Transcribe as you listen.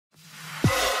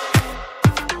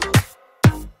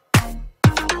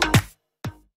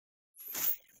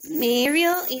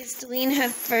Muriel is doing her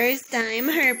first time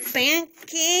her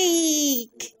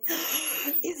pancake.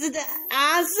 Isn't that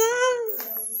awesome?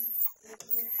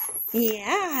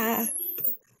 Yeah.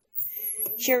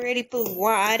 She already put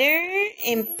water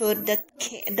and put the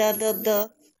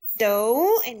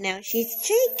dough, and now she's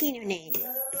shaking on it.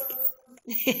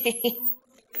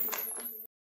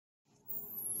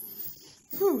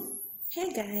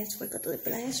 Hey guys, welcome to the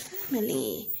Pelaez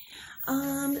family.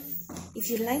 If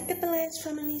you like the Pelaez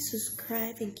family,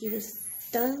 subscribe and give us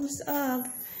thumbs up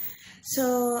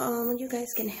so you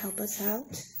guys can help us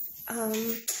out.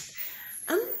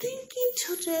 I'm thinking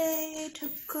today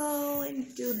to go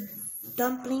and do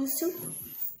dumpling soup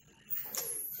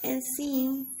and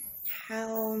see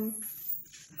how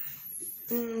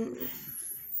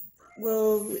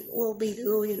will be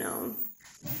do, you know,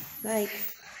 like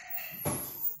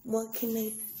what can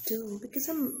I do, because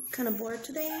I'm kind of bored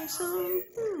today, so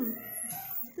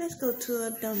let's go to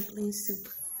a dumpling soup.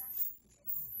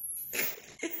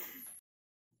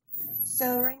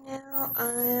 So right now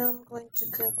I am going to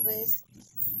cook with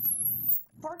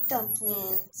pork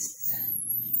dumplings.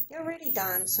 They're already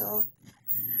done, so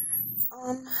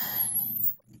I'm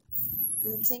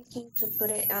thinking to put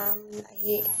it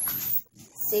like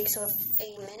 6 or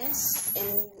 8 minutes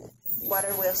in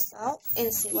water with salt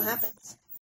and see what happens.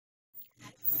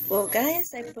 Well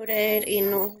guys, I put it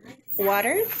in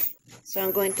water, so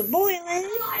I'm going to boil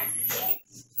it.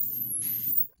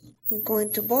 I'm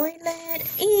going to boil it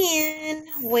and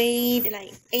wait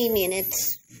like 8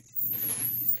 minutes.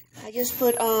 I just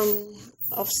put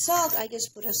of salt. I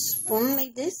just put a spoon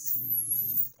like this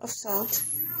of salt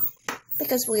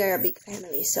because we are a big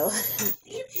family, so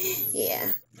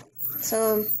yeah.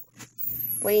 So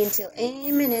wait until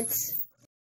 8 minutes.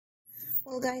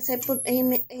 Well guys, I put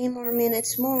 8 more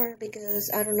minutes more because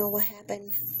I don't know what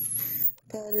happened.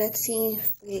 But let's see.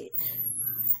 Wait.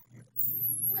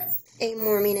 8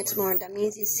 more minutes more. That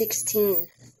means it's 16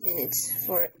 minutes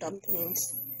for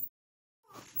dumplings.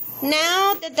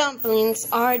 Now the dumplings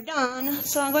are done,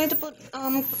 so I'm going to put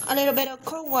a little bit of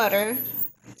cold water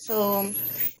so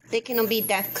they cannot be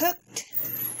that cooked.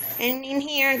 And in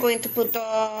here I'm going to put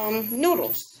the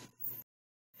noodles.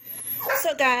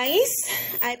 So guys,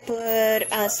 I put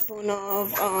a spoon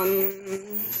of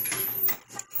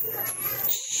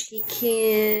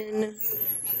chicken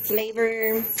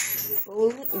flavor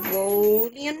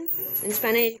bouillon, in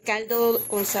Spanish caldo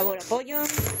con sabor a pollo,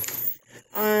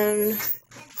 and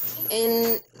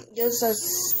just a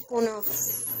spoon of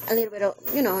a little bit of,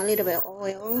 you know, a little bit of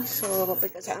oil, so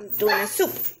because I'm doing a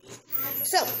soup.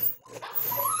 So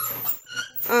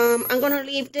I'm gonna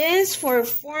leave this for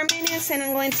 4 minutes, and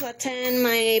I'm going to attend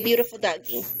my beautiful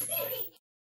doggy.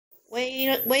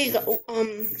 Wait, go,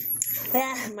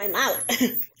 my mouth.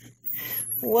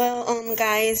 Well,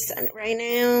 guys, right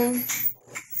now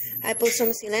I put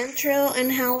some cilantro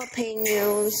and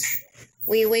jalapenos.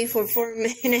 We wait for 4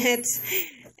 minutes,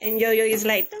 and Yo-Yo is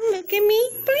like, "Don't look at me,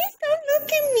 please don't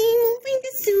look at me, moving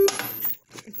the soup."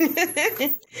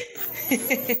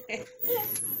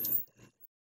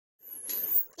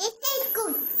 They taste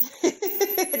good.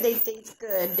 They taste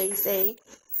good, they say.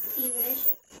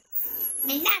 Delicious.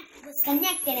 My nut was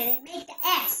connected and it made the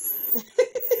S.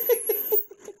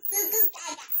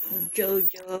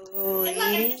 Jojo. Look, I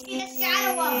can see the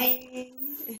shadow of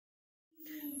it.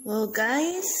 Well,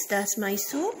 guys, that's my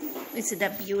soup. Isn't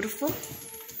that beautiful?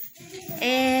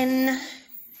 And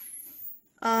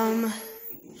I'm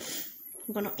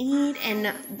gonna eat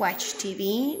and watch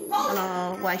TV. I'm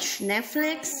gonna watch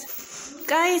Netflix.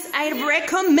 Guys, I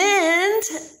recommend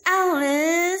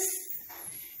Alice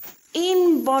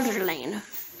in Borderland.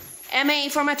 MA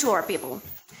for mature people.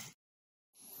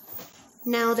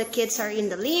 Now the kids are in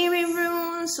the living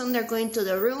room, so they're going to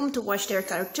the room to watch their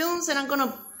cartoons, and I'm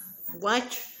gonna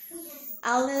watch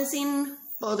Alice in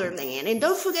Borderland. And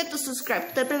don't forget to subscribe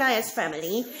to the Pelaez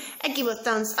family and give a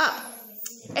thumbs up.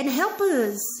 And help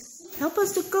us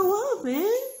to go up,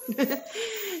 man.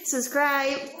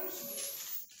 Subscribe.